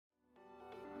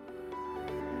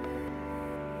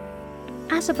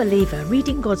As a believer,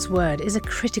 reading God's Word is a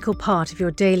critical part of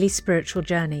your daily spiritual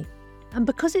journey. And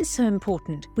because it's so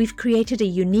important, we've created a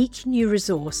unique new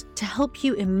resource to help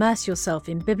you immerse yourself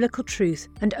in biblical truth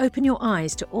and open your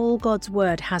eyes to all God's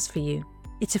Word has for you.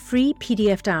 It's a free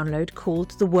PDF download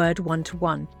called The Word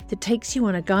 1-to-1 that takes you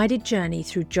on a guided journey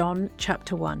through John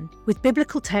chapter 1. With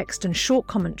biblical text and short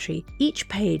commentary, each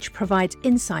page provides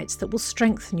insights that will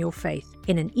strengthen your faith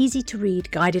in an easy-to-read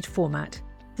guided format.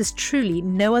 There's truly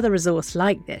no other resource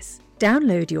like this.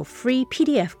 Download your free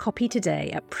PDF copy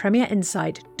today at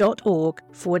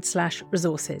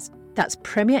premierinsight.org/resources. That's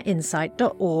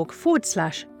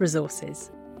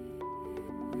premierinsight.org/resources.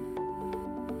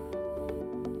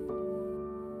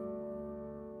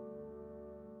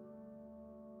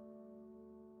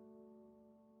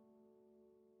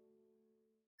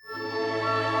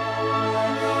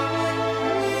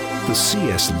 The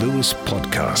C.S. Lewis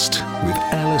Podcast with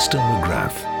Alistair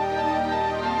McGrath.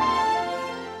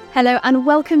 Hello and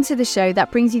welcome to the show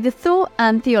that brings you the thought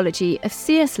and theology of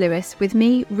C.S. Lewis with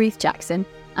me, Ruth Jackson,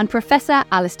 and Professor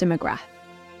Alistair McGrath.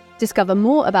 Discover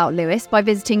more about Lewis by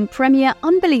visiting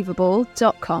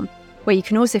premierunbelievable.com, where you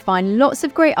can also find lots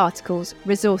of great articles,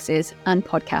 resources and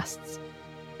podcasts.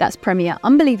 That's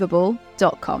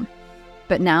premierunbelievable.com.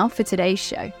 But now for today's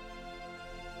show.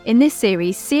 In this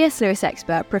series, C.S. Lewis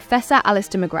expert Professor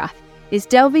Alistair McGrath is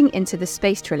delving into the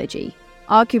Space Trilogy,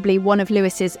 arguably one of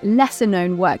Lewis's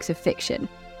lesser-known works of fiction.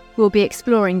 We'll be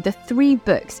exploring the 3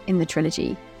 books in the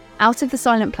trilogy: Out of the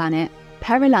Silent Planet,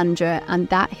 Perelandra, and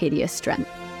That Hideous Strength.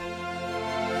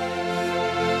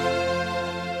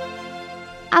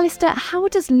 Alistair, how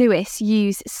does Lewis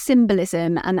use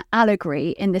symbolism and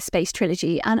allegory in the Space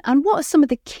Trilogy, and what are some of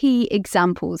the key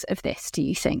examples of this, do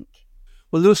you think?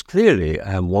 Well, Lewis clearly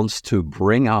wants to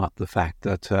bring out the fact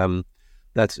that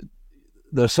that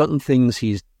there are certain things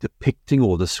he's depicting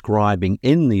or describing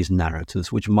in these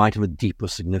narratives which might have a deeper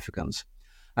significance.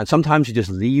 And sometimes he just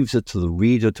leaves it to the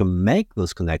reader to make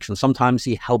those connections. Sometimes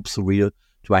he helps the reader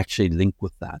to actually link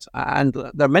with that. And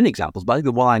there are many examples, but I think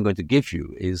the one I'm going to give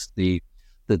you is the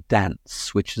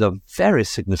dance, which is a very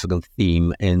significant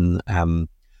theme in the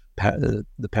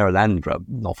Perelandra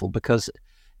novel, because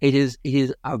it is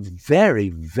a very,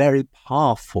 very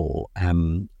powerful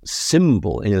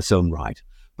symbol in its own right.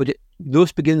 But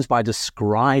Lewis begins by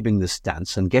describing this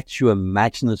dance and gets you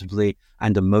imaginatively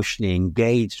and emotionally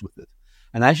engaged with it.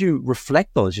 And as you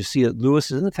reflect on it, you see that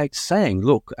Lewis is in effect saying,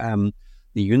 look, the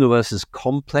universe is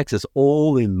complex, it's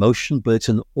all in motion, but it's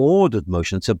an ordered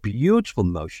motion. It's a beautiful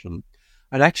motion.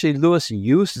 And actually, Lewis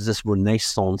uses this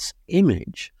Renaissance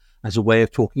image as a way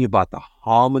of talking about the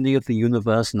harmony of the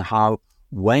universe and how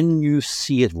when you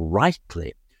see it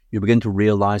rightly, you begin to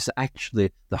realize that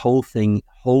actually the whole thing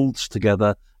holds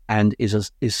together and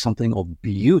is something of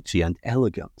beauty and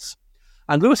elegance.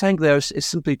 And Lewis, I think, there is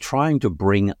simply trying to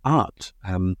bring out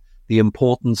the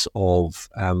importance of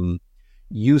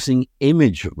using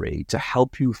imagery to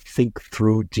help you think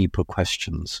through deeper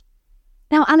questions.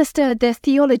 Now, Alistair, the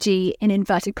theology, in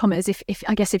inverted commas,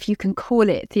 if you can call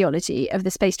it theology, of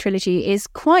the Space Trilogy is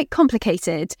quite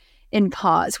complicated in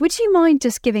parts. Would you mind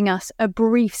just giving us a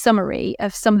brief summary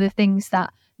of some of the things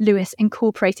that Lewis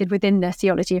incorporated within the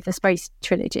theology of the Space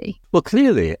Trilogy? Well,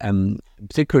 clearly,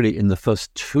 particularly in the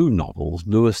first 2 novels,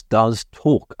 Lewis does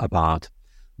talk about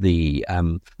the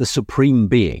supreme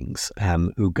beings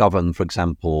who govern, for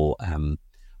example,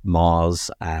 Mars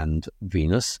and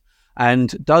Venus,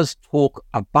 and does talk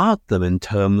about them in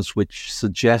terms which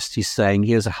suggest he's saying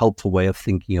here's a helpful way of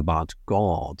thinking about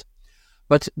God.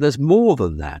 But there's more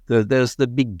than that. There's the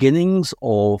beginnings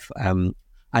of an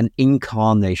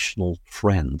incarnational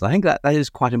trend. I think that is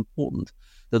quite important,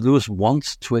 that Lewis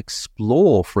wants to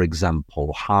explore, for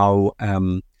example, how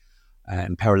in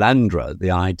Perelandra,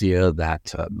 the idea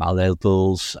that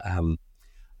Maleldils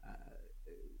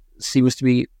seems to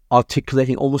be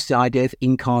articulating almost the idea of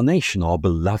incarnation. Our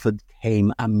beloved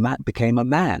became a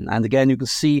man. And again, you can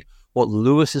see what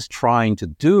Lewis is trying to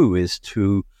do is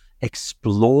to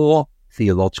explore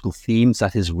theological themes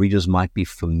that his readers might be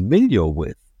familiar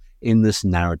with in this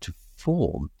narrative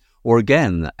form. Or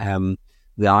again,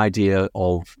 the idea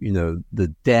of,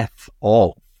 the death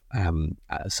of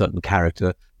a certain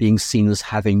character being seen as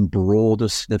having broader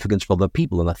significance for other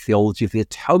people, and a theology of the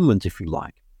atonement, if you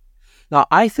like. Now,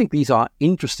 I think these are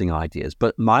interesting ideas,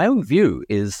 but my own view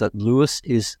is that Lewis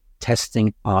is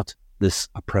testing out this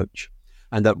approach,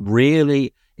 and that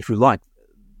really, if you like,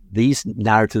 these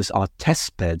narratives are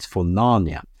test beds for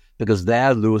Narnia, because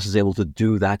there Lewis is able to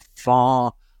do that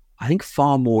far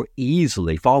more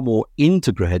easily, far more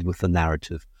integrated with the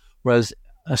narrative. Whereas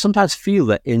I sometimes feel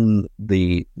that in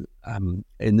the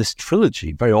in this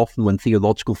trilogy, very often when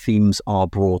theological themes are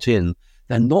brought in,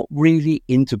 they're not really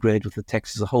integrated with the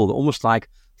text as a whole. They're almost like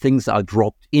things that are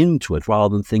dropped into it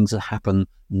rather than things that happen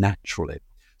naturally.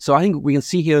 So I think we can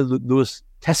see here Lewis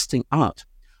testing out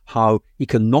how he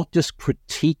can not just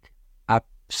critique a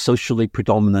socially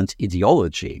predominant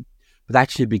ideology, but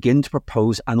actually begin to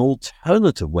propose an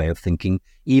alternative way of thinking,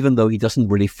 even though he doesn't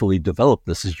really fully develop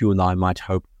this, as you and I might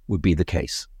hope would be the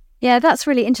case. Yeah, that's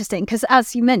really interesting because,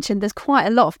 as you mentioned, there's quite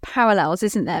a lot of parallels,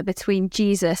 isn't there, between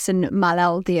Jesus and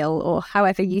Mal-al-Dil, or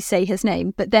however you say his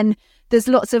name. But then there's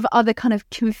lots of other kind of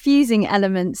confusing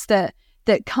elements that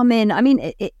come in. I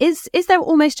mean, is there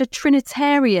almost a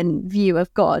Trinitarian view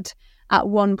of God at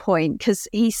one point? Because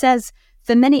he says,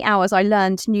 for many hours I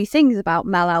learned new things about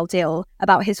Mal-al-Dil,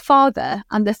 about his father,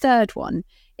 and the third one.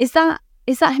 Is that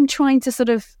him trying to sort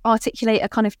of articulate a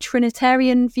kind of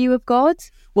Trinitarian view of God?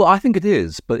 Well, I think it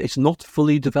is, but it's not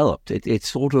fully developed. It's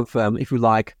sort of, if you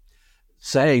like,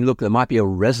 saying, look, there might be a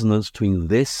resonance between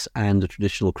this and the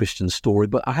traditional Christian story,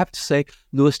 but I have to say,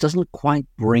 Lewis doesn't quite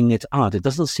bring it out. It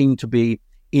doesn't seem to be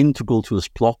integral to his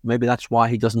plot. Maybe that's why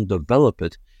he doesn't develop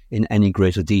it in any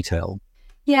greater detail.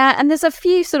 Yeah, and there's a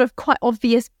few sort of quite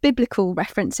obvious biblical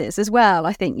references as well.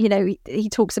 I think, he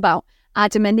talks about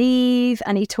Adam and Eve,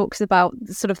 and he talks about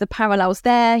sort of the parallels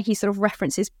there. He sort of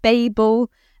references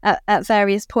Babel at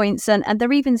various points, and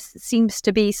there even seems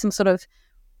to be some sort of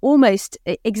almost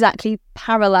exactly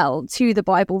parallel to the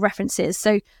Bible references.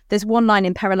 So there's one line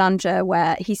in Perelandra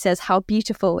where he says, "How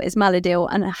beautiful is Mal-al-Dil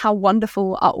and how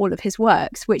wonderful are all of his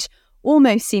works," which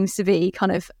almost seems to be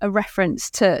kind of a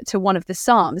reference to one of the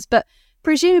Psalms. But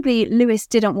presumably Lewis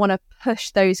didn't want to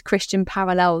push those Christian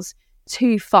parallels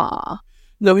too far.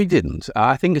 No, he didn't.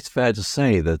 I think it's fair to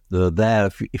say that they're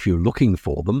there if you're looking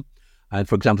for them. And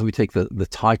for example, we take the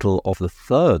title of the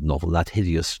third novel, That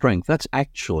Hideous Strength, that's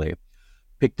actually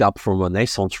picked up from a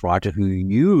Renaissance writer who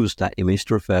used that image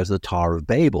to refer to the Tower of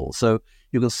Babel. So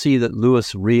you can see that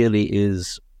Lewis really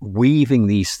is weaving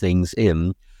these things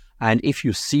in. And if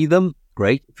you see them,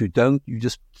 great. If you don't, you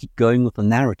just keep going with the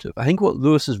narrative. I think what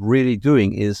Lewis is really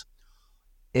doing is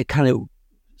it kind of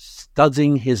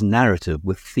studying his narrative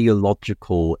with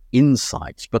theological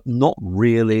insights, but not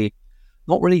really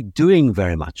doing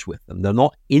very much with them. They're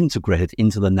not integrated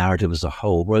into the narrative as a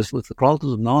whole, whereas with the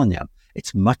Chronicles of Narnia,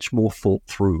 it's much more thought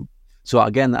through. So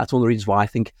again, that's one of the reasons why I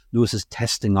think Lewis is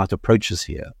testing out approaches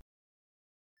here.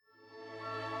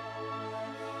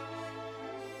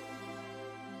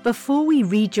 Before we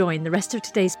rejoin the rest of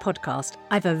today's podcast,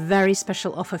 I have a very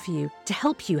special offer for you to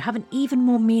help you have an even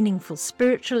more meaningful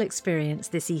spiritual experience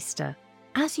this Easter.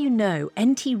 As you know,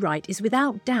 N.T. Wright is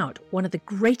without doubt one of the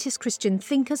greatest Christian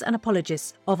thinkers and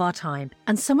apologists of our time,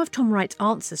 and some of Tom Wright's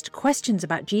answers to questions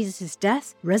about Jesus'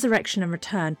 death, resurrection and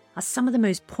return are some of the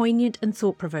most poignant and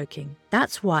thought-provoking.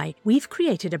 That's why we've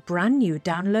created a brand new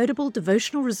downloadable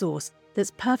devotional resource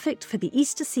that's perfect for the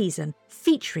Easter season,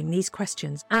 featuring these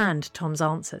questions and Tom's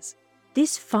answers.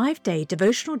 This 5-day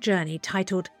devotional journey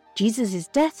titled Jesus'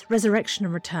 Death, Resurrection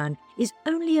and Return is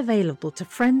only available to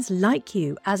friends like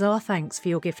you as our thanks for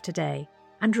your gift today.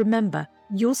 And remember,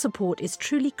 your support is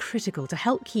truly critical to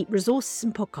help keep resources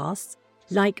and podcasts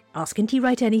like Ask N.T.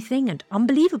 Wright Anything and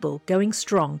Unbelievable going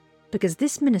strong, because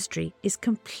this ministry is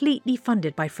completely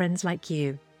funded by friends like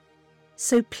you.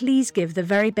 So please give the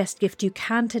very best gift you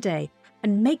can today,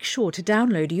 and make sure to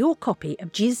download your copy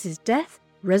of Jesus' Death,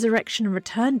 Resurrection and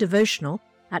Return devotional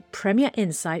at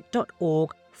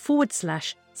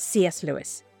premierinsight.org/C.S.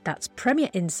 Lewis. That's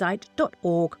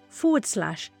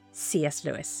premierinsight.org/C.S.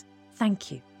 Lewis.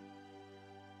 Thank you.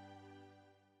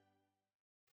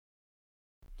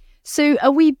 So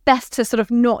are we best to sort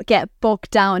of not get bogged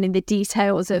down in the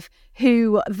details of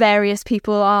who various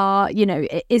people are?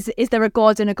 Is there a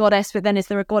god and a goddess, but then is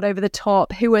there a god over the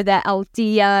top? Who are their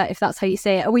Aldea, if that's how you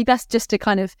say it? Are we best just to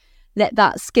kind of let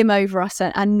that skim over us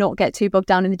and not get too bogged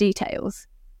down in the details?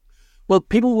 Well,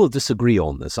 people will disagree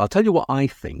on this. I'll tell you what I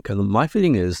think. And my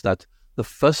feeling is that the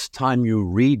first time you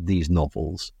read these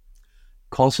novels,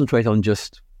 concentrate on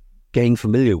just getting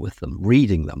familiar with them,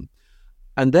 reading them.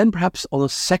 And then perhaps on a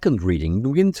second reading,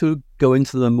 begin to go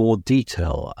into the more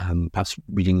detail, perhaps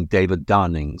reading David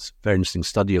Downing's very interesting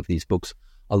study of these books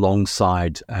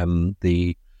alongside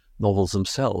the novels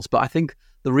themselves. But I think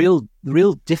the real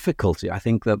difficulty, I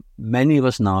think, that many of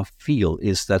us now feel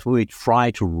is that when we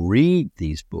try to read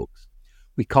these books,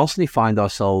 we constantly find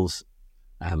ourselves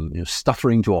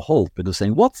stuttering to a halt because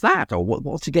saying, what's that? Or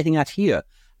what's he getting at here?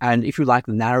 And if you like,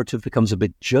 the narrative becomes a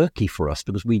bit jerky for us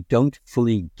because we don't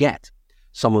fully get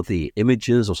some of the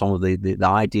images or some of the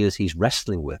ideas he's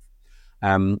wrestling with.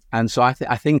 And so I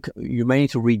think you may need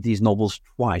to read these novels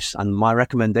twice. And my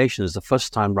recommendation is the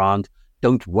first time round,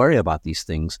 don't worry about these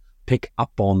things. Pick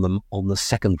up on them on the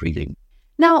second reading.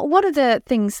 Now, one of the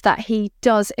things that he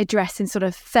does address in sort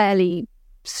of fairly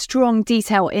strong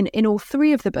detail in all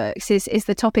three of the books is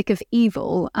the topic of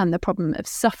evil and the problem of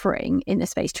suffering in the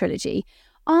Space Trilogy.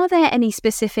 Are there any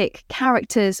specific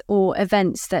characters or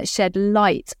events that shed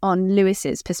light on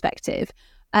Lewis's perspective?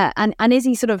 And is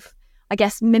he sort of, I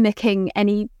guess, mimicking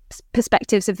any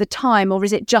perspectives of the time, or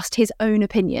is it just his own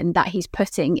opinion that he's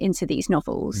putting into these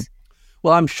novels?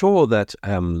 Well, I'm sure that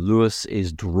Lewis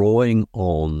is drawing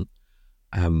on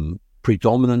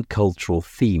predominant cultural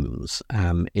themes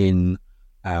in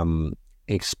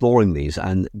exploring these,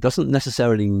 and doesn't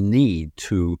necessarily need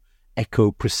to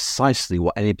echo precisely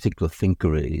what any particular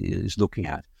thinker is looking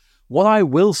at. What I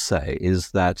will say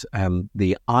is that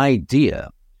the idea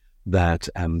that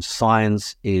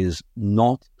science is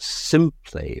not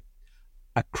simply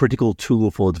a critical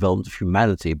tool for the development of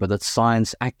humanity, but that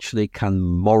science actually can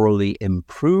morally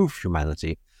improve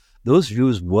humanity, those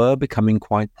views were becoming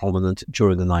quite prominent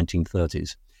during the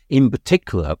 1930s. In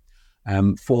particular,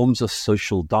 forms of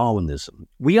social Darwinism.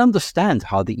 We understand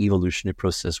how the evolutionary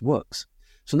process works.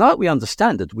 So now that we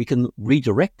understand it, we can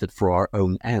redirect it for our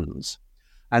own ends.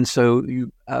 And so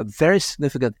a very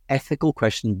significant ethical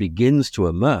question begins to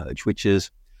emerge, which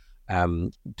is,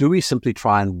 do we simply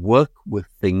try and work with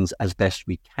things as best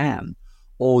we can?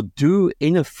 Or do,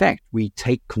 in effect, we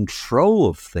take control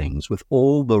of things with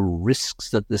all the risks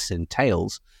that this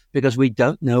entails because we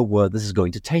don't know where this is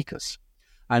going to take us?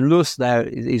 And Lewis there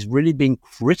is really being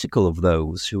critical of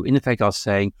those who, in effect, are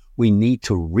saying we need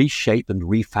to reshape and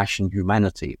refashion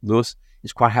humanity. Lewis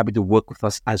is quite happy to work with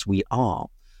us as we are.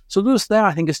 So Lewis there,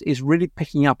 I think, is really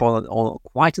picking up on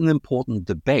quite an important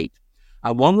debate.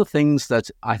 And one of the things that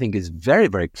I think is very,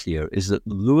 very clear is that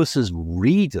Lewis's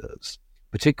readers,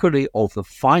 particularly of the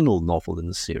final novel in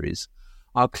the series,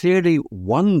 are clearly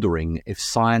wondering if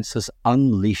science has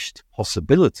unleashed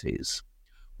possibilities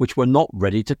which we're not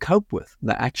ready to cope with.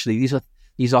 That actually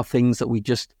these are things that we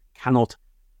just cannot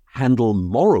handle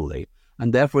morally,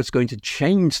 and therefore it's going to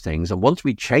change things. And once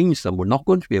we change them, we're not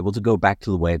going to be able to go back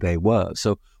to the way they were.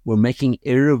 So we're making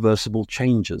irreversible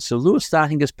changes. So Lewis, I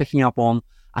think, is picking up on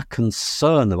a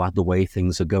concern about the way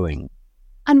things are going.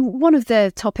 And one of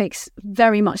the topics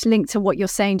very much linked to what you're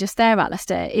saying just there,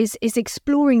 Alistair, is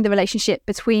exploring the relationship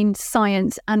between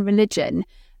science and religion.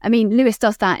 I mean, Lewis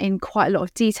does that in quite a lot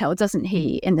of detail, doesn't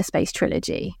he, in the Space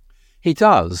Trilogy? He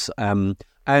does,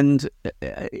 and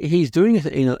he's doing it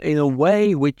in a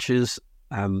way which is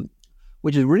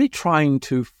really trying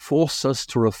to force us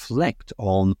to reflect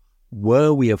on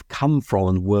where we have come from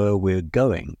and where we're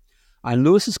going. And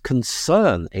Lewis's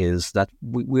concern is that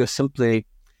we are simply,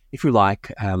 if you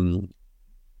like,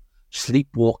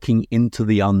 sleepwalking into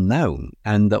the unknown,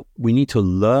 and that we need to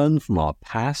learn from our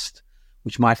past,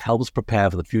 which might help us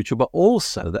prepare for the future, but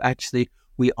also that actually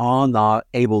we are now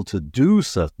able to do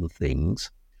certain things.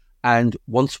 And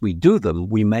once we do them,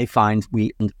 we may find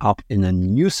we end up in a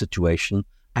new situation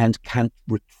and can't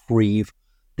retrieve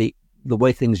the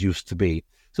way things used to be.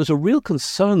 So it's a real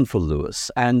concern for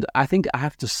Lewis. And I think I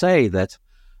have to say that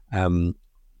in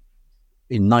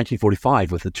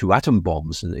 1945, with the two atom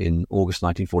bombs in August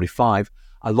 1945,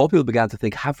 a lot of people began to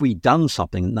think, have we done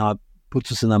something now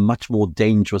puts us in a much more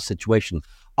dangerous situation?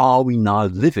 Are we now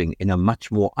living in a much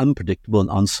more unpredictable and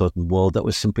uncertain world that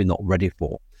we're simply not ready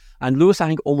for? And Lewis, I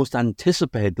think, almost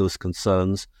anticipated those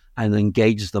concerns and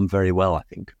engages them very well, I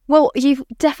think. Well, you've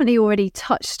definitely already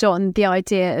touched on the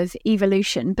idea of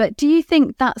evolution, but do you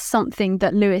think that's something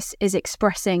that Lewis is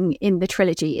expressing in the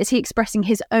trilogy? Is he expressing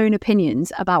his own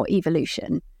opinions about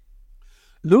evolution?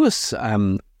 Lewis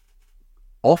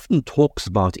often talks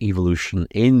about evolution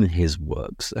in his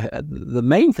works. The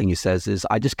main thing he says is,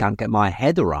 I just can't get my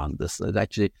head around this. That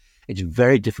actually, it's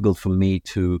very difficult for me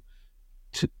to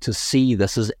see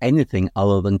this as anything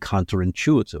other than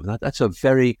counterintuitive. That's a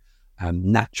very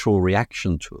natural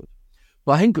reaction to it.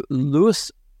 But I think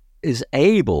Lewis is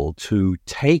able to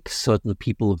take certain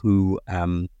people who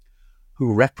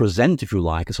represent, if you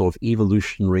like, a sort of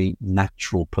evolutionary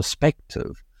natural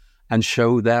perspective and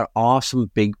show there are some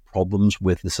big problems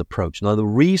with this approach. Now, the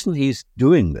reason he's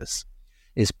doing this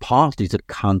is partly to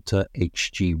counter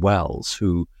H.G. Wells,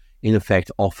 who in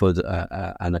effect offered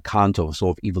an account of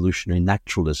sort of evolutionary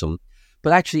naturalism.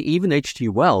 But actually, even H.G.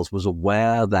 Wells was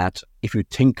aware that if you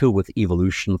tinker with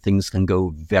evolution, things can go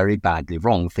very badly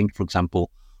wrong. Think, for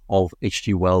example, of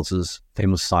H.G. Wells's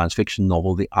famous science fiction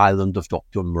novel, The Island of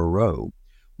Dr. Moreau,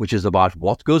 which is about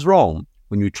what goes wrong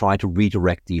when you try to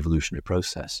redirect the evolutionary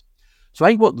process. So I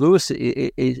think what Lewis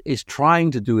is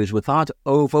trying to do is, without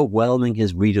overwhelming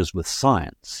his readers with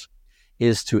science,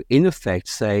 is to, in effect,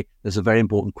 say there's a very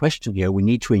important question here. We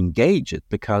need to engage it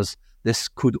because this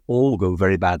could all go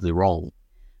very badly wrong.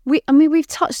 We've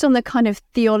touched on the kind of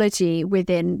theology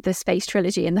within the Space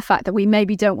Trilogy and the fact that we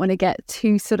maybe don't want to get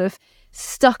too sort of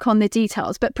stuck on the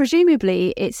details, but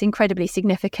presumably it's incredibly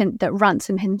significant that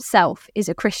Ransom himself is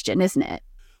a Christian, isn't it?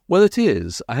 Well, it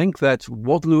is. I think that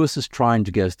what Lewis is trying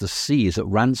to get us to see is that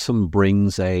Ransom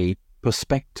brings a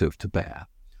perspective to bear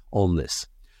on this.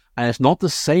 And it's not the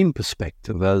same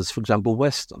perspective as, for example,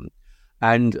 Western.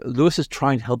 And Lewis is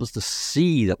trying to help us to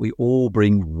see that we all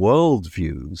bring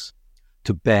worldviews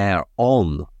to bear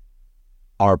on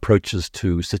our approaches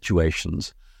to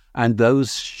situations. And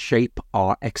those shape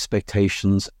our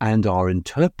expectations and our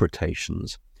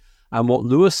interpretations. And what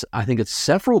Lewis, I think at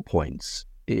several points,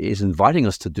 is inviting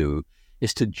us to do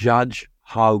is to judge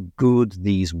how good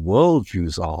these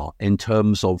worldviews are in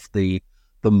terms of the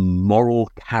moral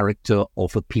character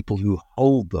of the people who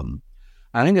hold them.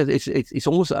 I think it's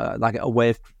almost like a way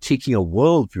of critiquing a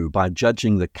worldview by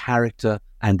judging the character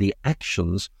and the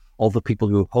actions of the people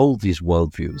who hold these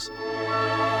worldviews.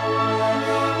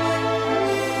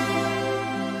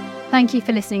 Thank you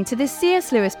for listening to this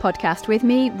C.S. Lewis podcast with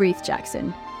me, Ruth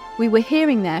Jackson. We were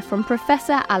hearing there from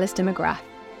Professor Alistair McGrath,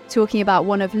 talking about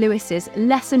one of Lewis's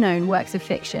lesser-known works of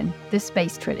fiction, the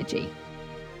Space Trilogy.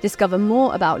 Discover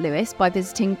more about Lewis by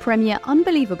visiting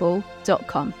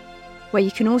premierunbelievable.com, where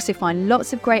you can also find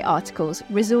lots of great articles,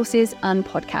 resources and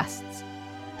podcasts.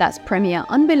 That's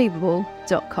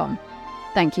premierunbelievable.com.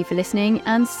 Thank you for listening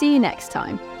and see you next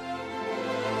time.